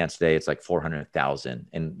as it stands today, it's like 400,000.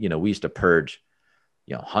 And, we used to purge,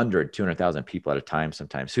 100, 200,000 people at a time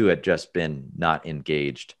sometimes who had just been not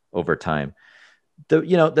engaged over time.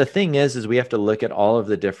 The thing is we have to look at all of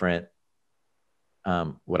the different,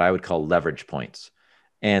 what I would call leverage points,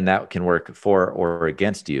 and that can work for or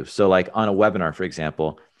against you. So like on a webinar, for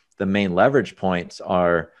example, the main leverage points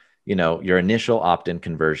are, your initial opt-in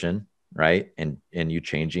conversion, right? And you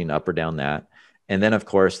changing up or down that. And then of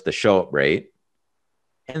course the show up rate,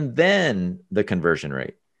 and then the conversion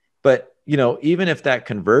rate. But, even if that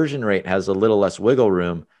conversion rate has a little less wiggle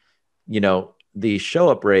room, the show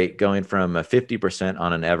up rate going from a 50%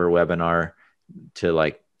 on an ever webinar to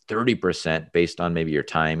like 30% based on maybe your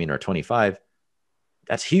timing, or 25,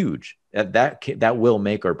 that's huge. That will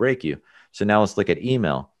make or break you. So now let's look at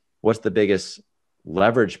email. What's the biggest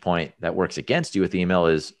leverage point that works against you with email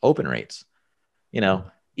is open rates.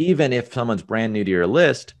 Even if someone's brand new to your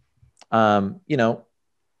list, You know,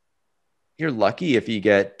 you're lucky if you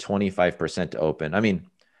get 25% to open. I mean,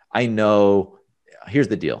 I know, here's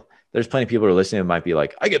the deal. There's plenty of people who are listening who might be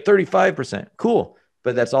like, I get 35%. Cool.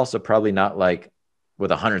 But that's also probably not like with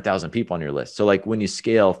 100,000 people on your list. So like when you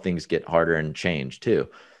scale, things get harder and change too.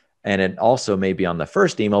 And it also may be on the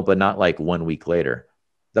first email, but not like 1 week later.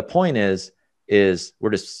 The point is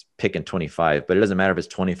we're just picking 25, but it doesn't matter if it's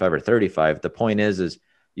 25 or 35. The point is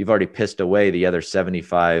you've already pissed away the other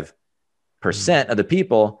 75% of the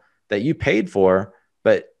people that you paid for,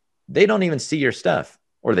 but they don't even see your stuff,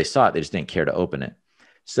 or they saw it, they just didn't care to open it.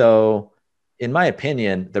 So in my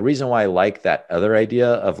opinion, the reason why I like that other idea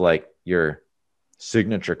of like your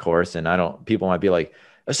signature course, and people might be like,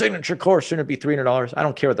 a signature course shouldn't be $300. I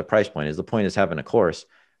don't care what the price point is. The point is having a course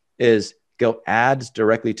is go ads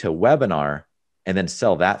directly to webinar and then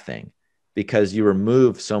sell that thing, because you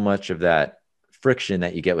remove so much of that friction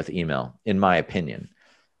that you get with email, in my opinion.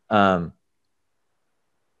 So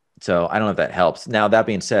I don't know if that helps. Now, that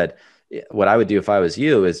being said, what I would do if I was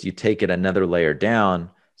you is you take it another layer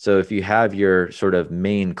down. So if you have your sort of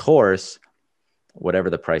main course,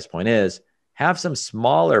 whatever the price point is, have some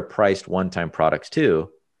smaller priced one-time products too,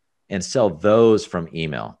 and sell those from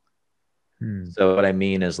email. So what I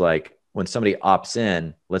mean is like when somebody opts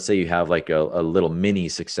in, let's say you have like a little mini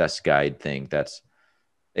success guide thing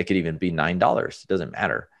it could even be $9. It doesn't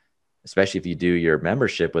matter, especially if you do your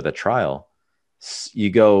membership with a trial. You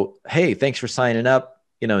go, hey, thanks for signing up.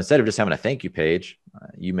 You know, instead of just having a thank you page,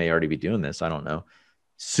 you may already be doing this, I don't know.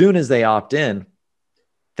 Soon as they opt in,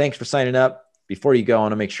 thanks for signing up. Before you go, I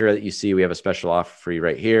want to make sure that you see we have a special offer for you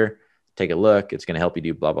right here. Take a look. It's going to help you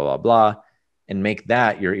do blah, blah, blah, blah. And make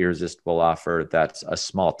that your irresistible offer. That's a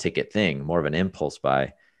small ticket thing, more of an impulse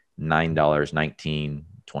buy, $9, $19,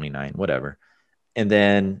 $29, whatever. And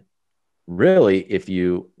then really, if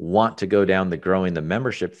you want to go down the growing the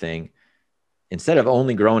membership thing, instead of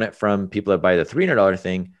only growing it from people that buy the $300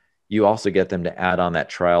 thing, you also get them to add on that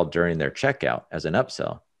trial during their checkout as an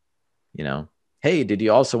upsell. You know, hey, did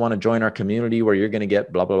you also want to join our community where you're going to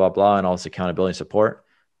get blah, blah, blah, blah, and all this accountability and support?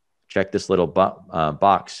 Check this little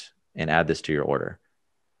box and add this to your order.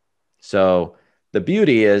 So the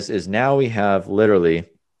beauty is now we have literally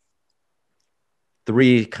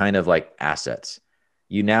 3 kind of like assets.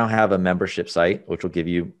 You now have a membership site, which will give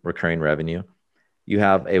you recurring revenue. You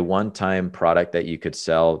have a one-time product that you could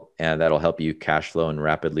sell, and that'll help you cash flow and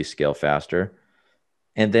rapidly scale faster.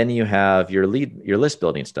 And then you have your list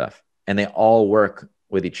building stuff, and they all work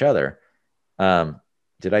with each other.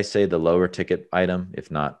 Did I say the lower ticket item?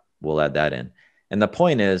 If not, we'll add that in. And the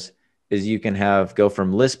point is you can go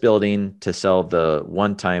from list building to sell the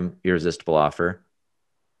one-time irresistible offer,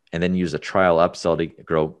 and then use a trial upsell to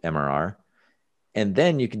grow MRR. And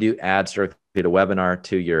then you can do ads directly to webinar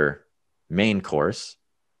to your main course.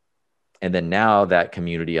 And then now that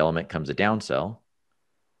community element comes a downsell.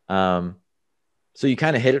 So you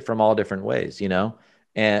kind of hit it from all different ways, you know,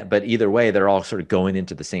 but either way, they're all sort of going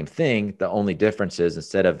into the same thing. The only difference is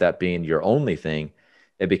instead of that being your only thing,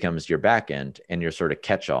 it becomes your back end and your sort of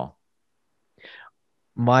catch-all.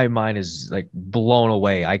 My mind is like blown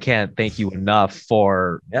away. I can't thank you enough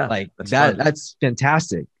for that. That's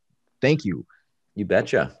fantastic. Thank you. You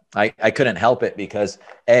betcha. I couldn't help it because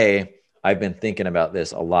I've been thinking about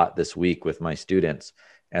this a lot this week with my students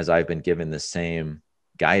as I've been given the same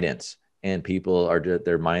guidance, and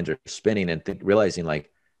their minds are spinning and realizing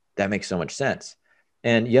like that makes so much sense.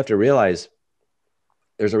 And you have to realize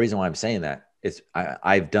there's a reason why I'm saying that.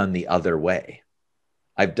 I've done the other way.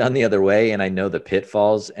 And I know the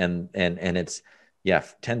pitfalls and it's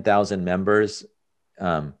 10,000 members.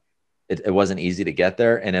 It wasn't easy to get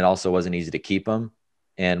there, and it also wasn't easy to keep them.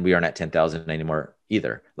 And we aren't at 10,000 anymore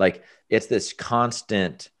either. Like it's this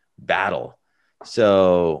constant battle.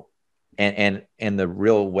 So, and the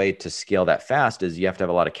real way to scale that fast is you have to have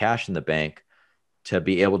a lot of cash in the bank to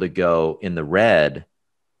be able to go in the red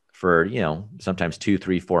for, sometimes 2,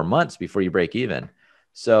 3, 4 months before you break even.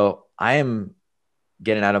 So I'm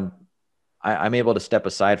able to step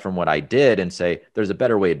aside from what I did and say, there's a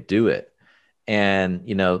better way to do it. And,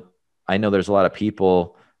 I know there's a lot of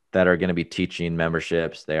people that are going to be teaching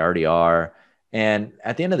memberships. They already are. And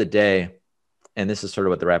at the end of the day, and this is sort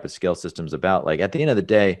of what the Rapid Scale System is about, like at the end of the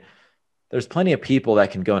day, there's plenty of people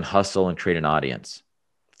that can go and hustle and create an audience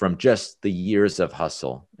from just the years of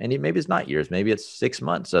hustle. And maybe it's not years, maybe it's 6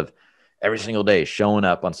 months of every single day showing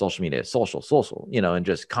up on social media, social, and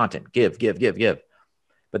just content, give.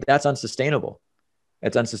 But that's unsustainable.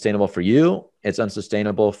 It's unsustainable for you. It's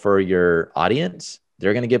unsustainable for your audience.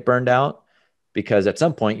 They're going to get burned out because at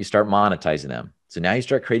some point you start monetizing them. So now you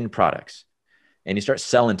start creating products and you start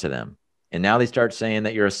selling to them. And now they start saying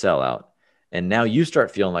that you're a sellout. And now you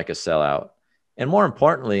start feeling like a sellout. And more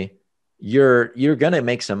importantly, you're going to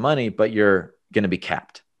make some money, but you're going to be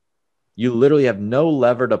capped. You literally have no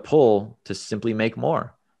lever to pull to simply make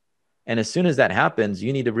more. And as soon as that happens,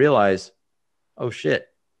 you need to realize, oh shit,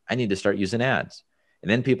 I need to start using ads.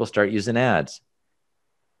 And then people start using ads.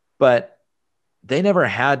 But they never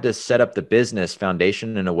had to set up the business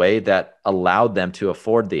foundation in a way that allowed them to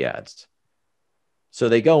afford the ads. So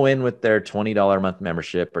they go in with their $20 a month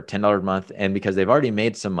membership or $10 a month. And because they've already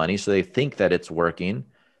made some money, so they think that it's working.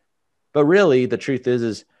 But really the truth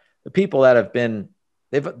is the people that have been,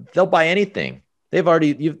 they'll buy anything. You've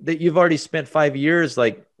already spent 5 years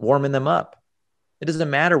like warming them up. It doesn't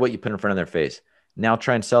matter what you put in front of their face. Now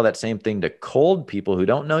try and sell that same thing to cold people who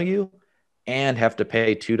don't know you and have to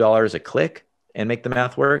pay $2 a click and make the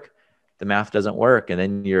math work. The math doesn't work. And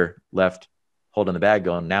then you're left holding the bag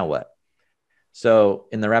going, now what? So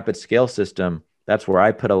in the rapid scale system, that's where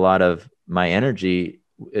I put a lot of my energy,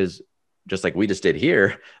 is just like we just did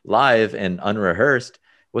here live and unrehearsed,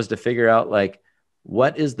 was to figure out like,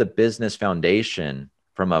 what is the business foundation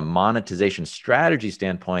from a monetization strategy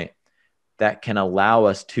standpoint that can allow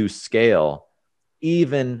us to scale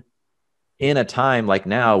even in a time like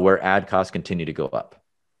now where ad costs continue to go up?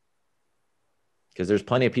 Because there's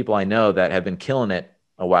plenty of people I know that have been killing it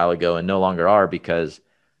a while ago and no longer are, because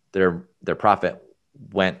their profit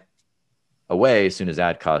went away as soon as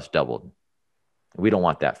ad costs doubled. We don't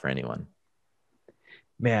want that for anyone.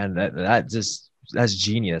 Man, that's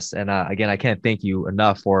genius. And again, I can't thank you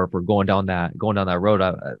enough for going down that road.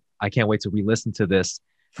 I can't wait to re-listen to this.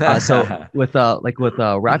 So with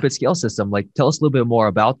rapid scale system, like tell us a little bit more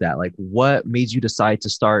about that. Like what made you decide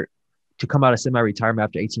to come out of semi-retirement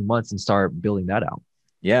after 18 months and start building that out?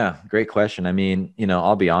 Yeah, great question. I mean,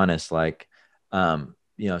 I'll be honest, like,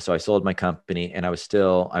 so I sold my company and I'm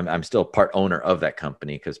still part owner of that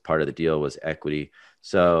company because part of the deal was equity.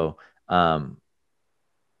 So,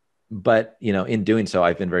 but, in doing so,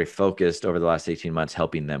 I've been very focused over the last 18 months,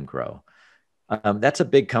 helping them grow. That's a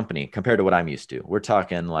big company compared to what I'm used to. We're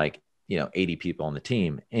talking like, 80 people on the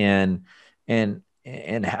team, and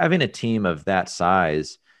having a team of that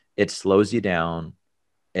size, it slows you down.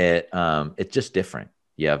 It's just different.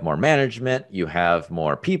 You have more management, you have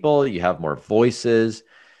more people, you have more voices,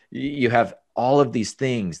 you have all of these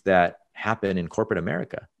things that happen in corporate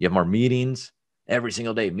America. You have more meetings every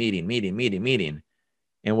single day, meeting.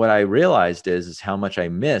 And what I realized is how much I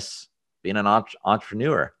miss being an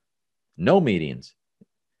entrepreneur. No meetings.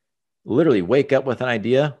 Literally wake up with an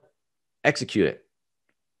idea, execute it.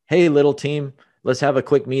 Hey, little team, let's have a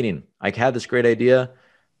quick meeting. I had this great idea.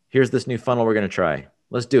 Here's this new funnel we're going to try.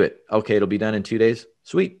 Let's do it. Okay, it'll be done in 2 days.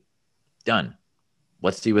 Sweet. Done.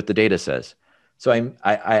 Let's see what the data says. So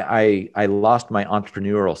I lost my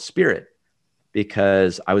entrepreneurial spirit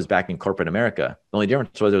because I was back in corporate America. The only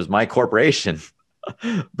difference was it was my corporation.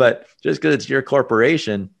 But just because it's your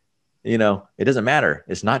corporation, it doesn't matter.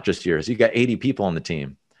 It's not just yours. You got 80 people on the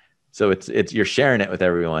team. So it's you're sharing it with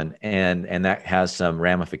everyone, and that has some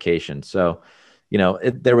ramifications. So,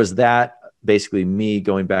 there was that, basically me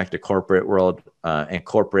going back to corporate world and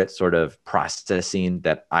corporate sort of processing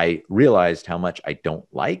that I realized how much I don't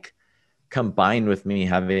like, combined with me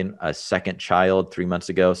having a second child 3 months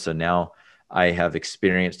ago. So now I have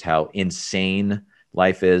experienced how insane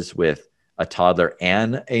life is with a toddler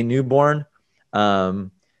and a newborn. And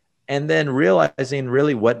then realizing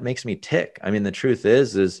really what makes me tick. I mean, the truth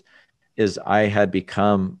is I had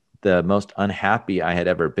become the most unhappy I had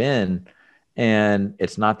ever been. And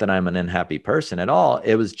it's not that I'm an unhappy person at all.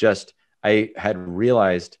 It was just, I had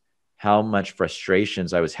realized how much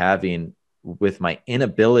frustrations I was having with my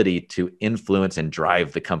inability to influence and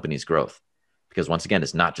drive the company's growth. Because once again,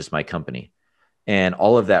 it's not just my company. And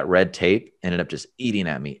all of that red tape ended up just eating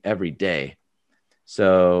at me every day.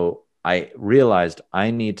 So I realized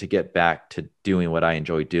I need to get back to doing what I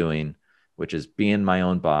enjoy doing, which is being my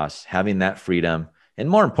own boss, having that freedom, and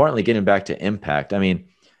more importantly, getting back to impact. I mean,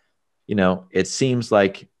 it seems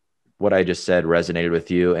like what I just said resonated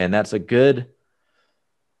with you. And that's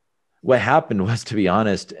what happened was, to be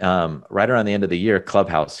honest, right around the end of the year,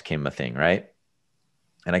 Clubhouse became a thing, right?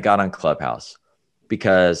 And I got on Clubhouse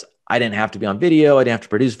because I didn't have to be on video. I didn't have to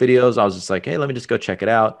produce videos. I was just like, hey, let me just go check it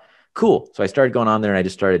out. Cool. So I started going on there and I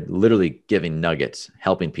just started literally giving nuggets,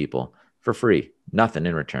 helping people for free, nothing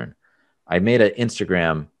in return. I made an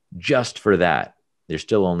Instagram just for that. There's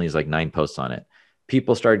still only like 9 posts on it.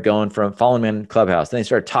 People started going from following me on Clubhouse. Then they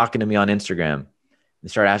started talking to me on Instagram. They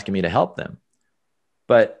started asking me to help them.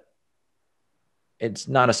 But it's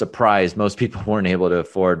not a surprise. Most people weren't able to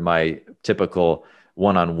afford my typical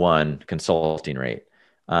one-on-one consulting rate.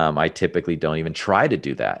 I typically don't even try to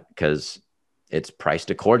do that because it's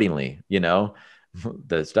priced accordingly.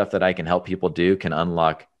 The stuff that I can help people do can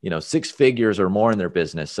unlock, 6 figures or more in their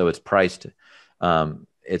business. So it's priced at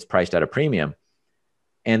a premium.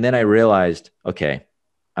 And then I realized, okay,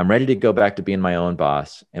 I'm ready to go back to being my own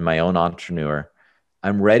boss and my own entrepreneur.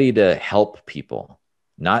 I'm ready to help people,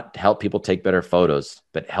 not help people take better photos,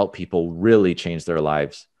 but help people really change their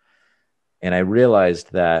lives. And I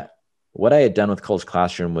realized that what I had done with Cole's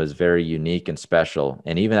Classroom was very unique and special.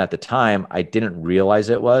 And even at the time, I didn't realize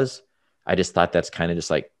it was. I just thought that's kind of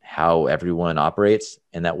just like how everyone operates.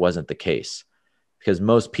 And that wasn't the case, because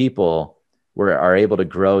most people are able to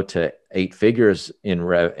grow to 8 figures in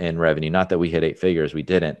revenue. Not that we hit 8 figures, we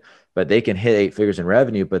didn't, but they can hit 8 figures in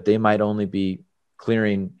revenue, but they might only be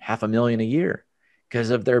clearing $500,000 a year because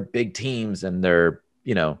of their big teams and their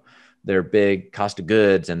big cost of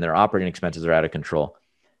goods, and their operating expenses are out of control.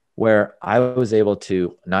 Where I was able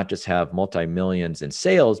to not just have multi-millions in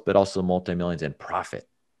sales, but also multi-millions in profit.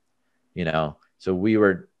 So we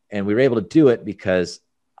were able to do it because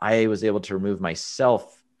I was able to remove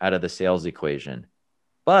myself out of the sales equation,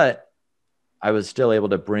 but I was still able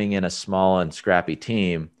to bring in a small and scrappy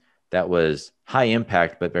team that was high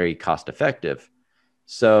impact, but very cost effective.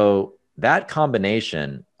 So that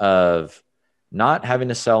combination of not having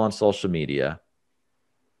to sell on social media,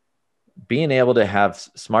 being able to have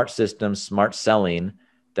smart systems, smart selling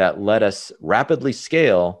that let us rapidly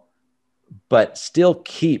scale, but still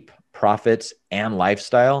keep profits and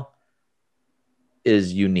lifestyle,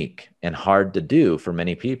 is unique and hard to do for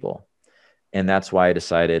many people. And that's why I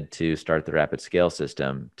decided to start the Rapid Scale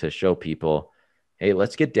system, to show people, hey,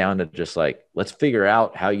 let's get down to just like, let's figure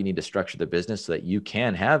out how you need to structure the business so that you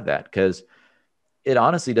can have that. Because it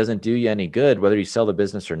honestly doesn't do you any good, whether you sell the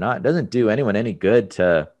business or not. It doesn't do anyone any good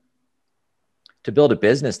to build a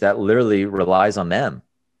business that literally relies on them.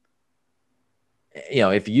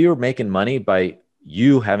 If you're making money by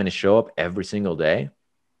you having to show up every single day,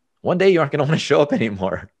 one day you aren't going to want to show up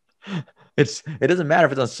anymore. It doesn't matter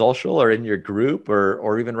if it's on social or in your group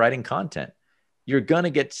or even writing content. You're going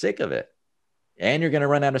to get sick of it, and you're going to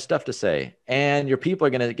run out of stuff to say, and your people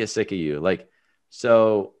are going to get sick of you. I'm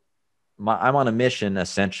on a mission,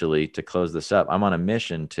 essentially, to close this up. I'm on a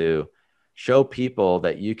mission to show people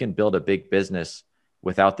that you can build a big business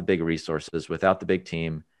without the big resources, without the big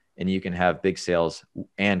team, and you can have big sales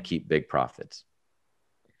and keep big profits.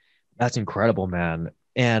 That's incredible, man.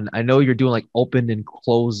 And I know you're doing like open and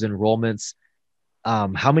closed enrollments.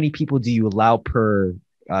 How many people do you allow per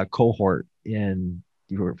cohort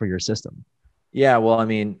for your system? Yeah, well, I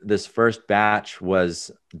mean, this first batch was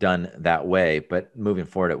done that way, but moving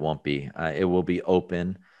forward, it won't be. It will be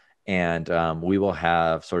open, and we will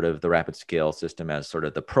have sort of the Rapid Scale system as sort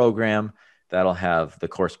of the program that'll have the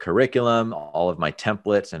course curriculum, all of my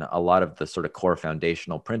templates, and a lot of the sort of core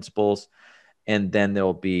foundational principles. And then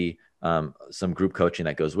there'll be some group coaching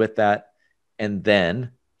that goes with that. And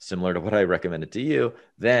then, similar to what I recommended to you,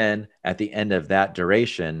 then at the end of that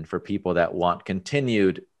duration, for people that want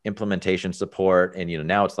continued implementation support, and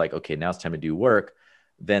now it's like, okay, now it's time to do work,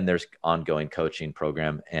 then there's ongoing coaching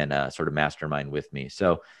program and sort of mastermind with me.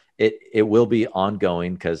 So it will be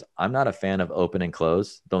ongoing, because I'm not a fan of open and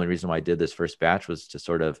close. The only reason why I did this first batch was to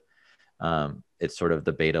sort of it's sort of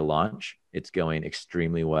the beta launch. It's going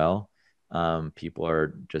extremely well. People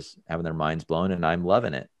are just having their minds blown, and I'm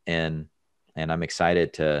loving it. And I'm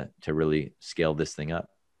excited to really scale this thing up.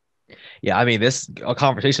 Yeah, I mean, this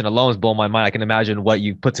conversation alone has blown my mind. I can imagine what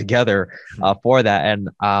you put together for that. And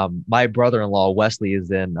my brother-in-law, Wesley,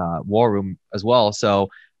 is in War Room as well. So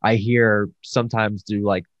I hear sometimes through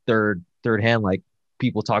like third hand, like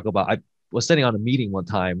people talk about, I was sitting on a meeting one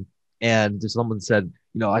time, and someone said,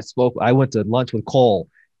 I went to lunch with Cole,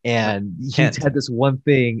 and he had this one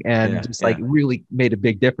thing and like really made a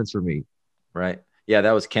big difference for me. Right. Yeah,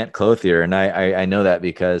 that was Kent Clothier. And I know that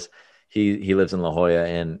because he lives in La Jolla,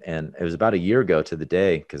 and it was about a year ago to the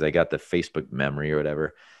day, because I got the Facebook memory or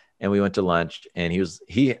whatever. And we went to lunch, and he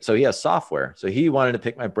has software. So he wanted to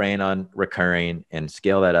pick my brain on recurring and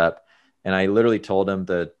scale that up. And I literally told him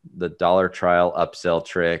the dollar trial upsell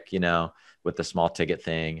trick, with the small ticket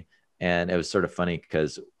thing. And it was sort of funny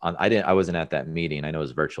because I wasn't at that meeting. I know it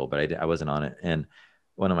was virtual, but I wasn't on it. And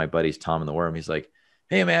one of my buddies, Tom in the Worm, he's like,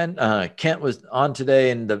 "Hey man, Kent was on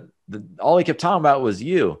today, and the all he kept talking about was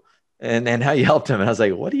you and how you helped him." And I was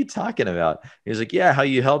like, "What are you talking about?" He was like, "Yeah, how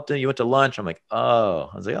you helped him. You went to lunch." I'm like, "Oh,"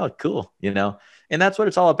 I was like, "Oh, cool." And that's what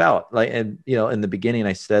it's all about. Like, and in the beginning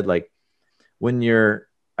I said, like,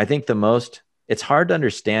 I think it's hard to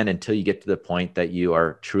understand until you get to the point that you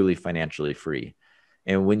are truly financially free.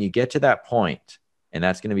 And when you get to that point, And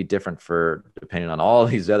that's going to be different for depending on all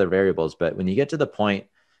these other variables. But when you get to the point,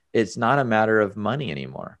 it's not a matter of money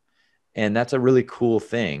anymore. And that's a really cool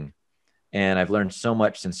thing. And I've learned so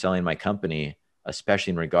much since selling my company,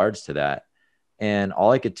 especially in regards to that. And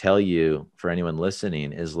all I could tell you for anyone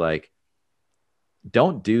listening is like,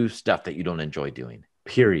 don't do stuff that you don't enjoy doing,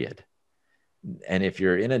 period. And if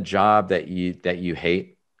you're in a job that you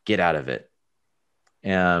hate, get out of it.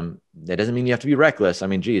 That doesn't mean you have to be reckless. I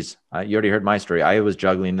mean, geez, you already heard my story. I was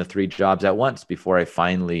juggling the 3 jobs at once before I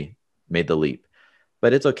finally made the leap.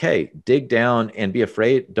 But it's okay. Dig down and be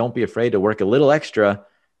afraid. Don't be afraid to work a little extra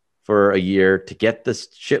for a year to get this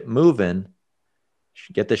ship moving,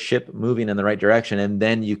 get the ship moving in the right direction. And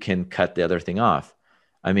then you can cut the other thing off.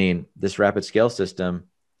 I mean, this rapid scale system,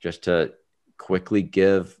 just to quickly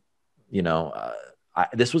give,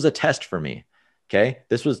 this was a test for me. Okay.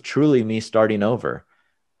 This was truly me starting over.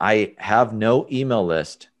 I have no email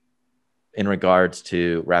list in regards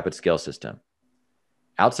to rapid scale system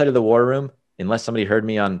outside of the war room, unless somebody heard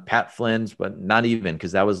me on Pat Flynn's, but not even,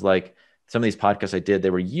 because that was like some of these podcasts I did, they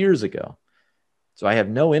were years ago. So I have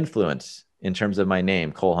no influence in terms of my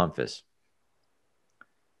name, Cole Humphus.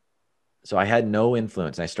 So I had no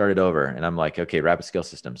influence. I started over and I'm like, okay, rapid scale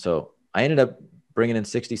system. So I ended up bringing in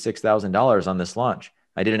 $66,000 on this launch.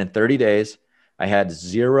 I did it in 30 days. I had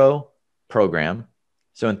 0 program.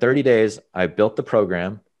 So in 30 days, I built the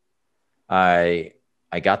program. I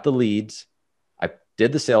got the leads. I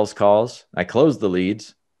did the sales calls. I closed the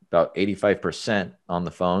leads, about 85% on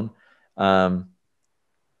the phone.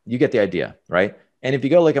 You get the idea, right? And if you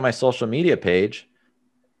go look at my social media page,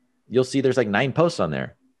 you'll see there's like 9 posts on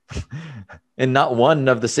there. And not one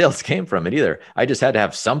of the sales came from it either. I just had to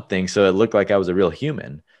have something so it looked like I was a real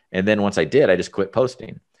human. And then once I did, I just quit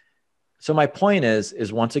posting. So my point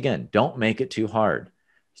is once again, don't make it too hard.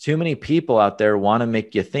 Too many people out there want to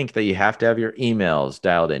make you think that you have to have your emails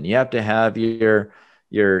dialed in. You have to have your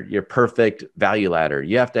perfect value ladder.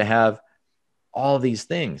 You have to have all these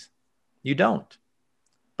things. You don't.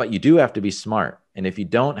 But you do have to be smart. And if you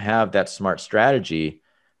don't have that smart strategy,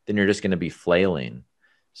 then you're just going to be flailing.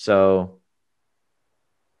 So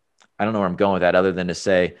I don't know where I'm going with that other than to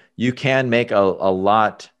say you can make a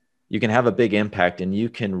lot, you can have a big impact and you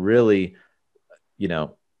can really,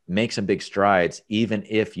 make some big strides, even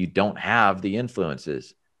if you don't have the influence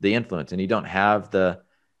and you don't have that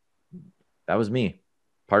was me.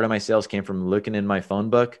 Part of my sales came from looking in my phone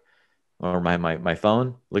book or my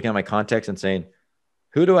phone, looking at my contacts and saying,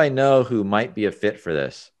 who do I know who might be a fit for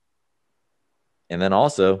this? And then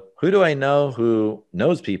also, who do I know who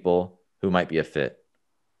knows people who might be a fit?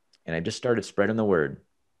 And I just started spreading the word.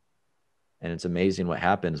 And it's amazing what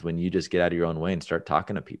happens when you just get out of your own way and start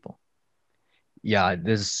talking to people. Yeah,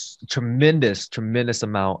 there's tremendous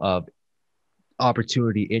amount of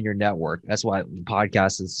opportunity in your network. That's why the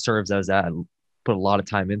podcast serves as that. I put a lot of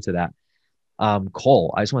time into that.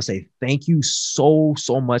 Cole, I just want to say thank you so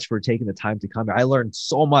much for taking the time to come here. I learned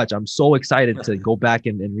so much. I'm so excited to go back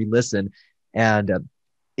and re-listen. And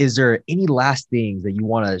is there any last things that you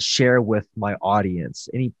want to share with my audience?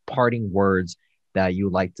 Any parting words that you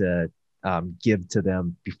would like to give to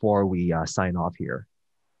them before we sign off here?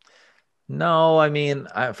 No, I mean,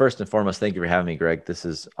 first and foremost, thank you for having me, Greg. This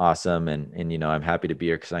is awesome. And I'm happy to be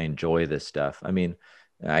here because I enjoy this stuff. I mean,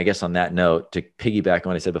 I guess on that note, to piggyback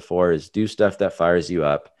on what I said before, is do stuff that fires you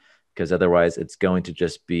up, because otherwise it's going to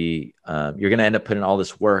just be, you're going to end up putting all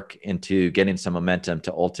this work into getting some momentum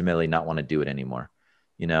to ultimately not want to do it anymore,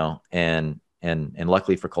 and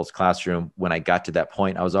luckily for Cole's Classroom, when I got to that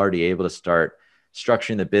point, I was already able to start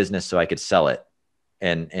structuring the business so I could sell it.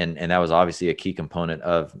 And that was obviously a key component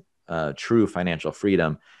of true financial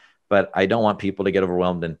freedom. But I don't want people to get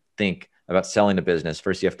overwhelmed and think about selling a business.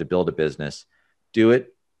 First, you have to build a business. Do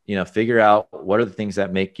it, figure out what are the things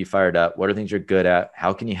that make you fired up? What are things you're good at?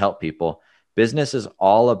 How can you help people? Business is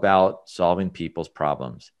all about solving people's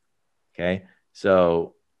problems. Okay.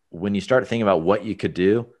 So when you start thinking about what you could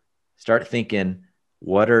do, start thinking,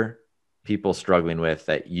 what are people struggling with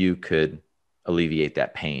that you could alleviate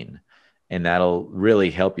that pain? And that'll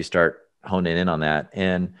really help you start honing in on that.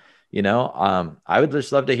 And, I would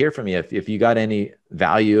just love to hear from you. If you got any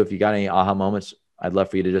value, if you got any aha moments, I'd love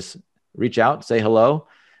for you to just reach out, say hello.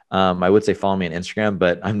 I would say follow me on Instagram,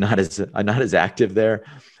 but I'm not as active there.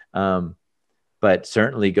 But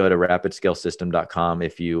certainly go to rapidscalesystem.com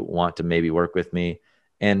if you want to maybe work with me.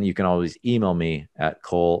 And you can always email me at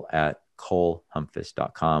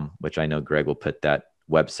cole@colehumphus.com, which I know Greg will put that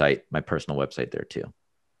website, my personal website, there too.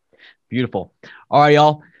 Beautiful. All right,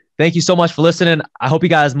 y'all. Thank you so much for listening. I hope you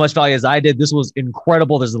got as much value as I did. This was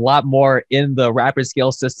incredible. There's a lot more in the rapid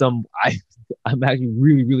scale system. I'm actually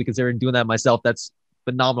really considering doing that myself. That's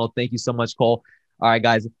phenomenal. Thank you so much, Cole. All right,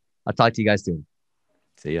 guys. I'll talk to you guys soon.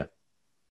 See ya.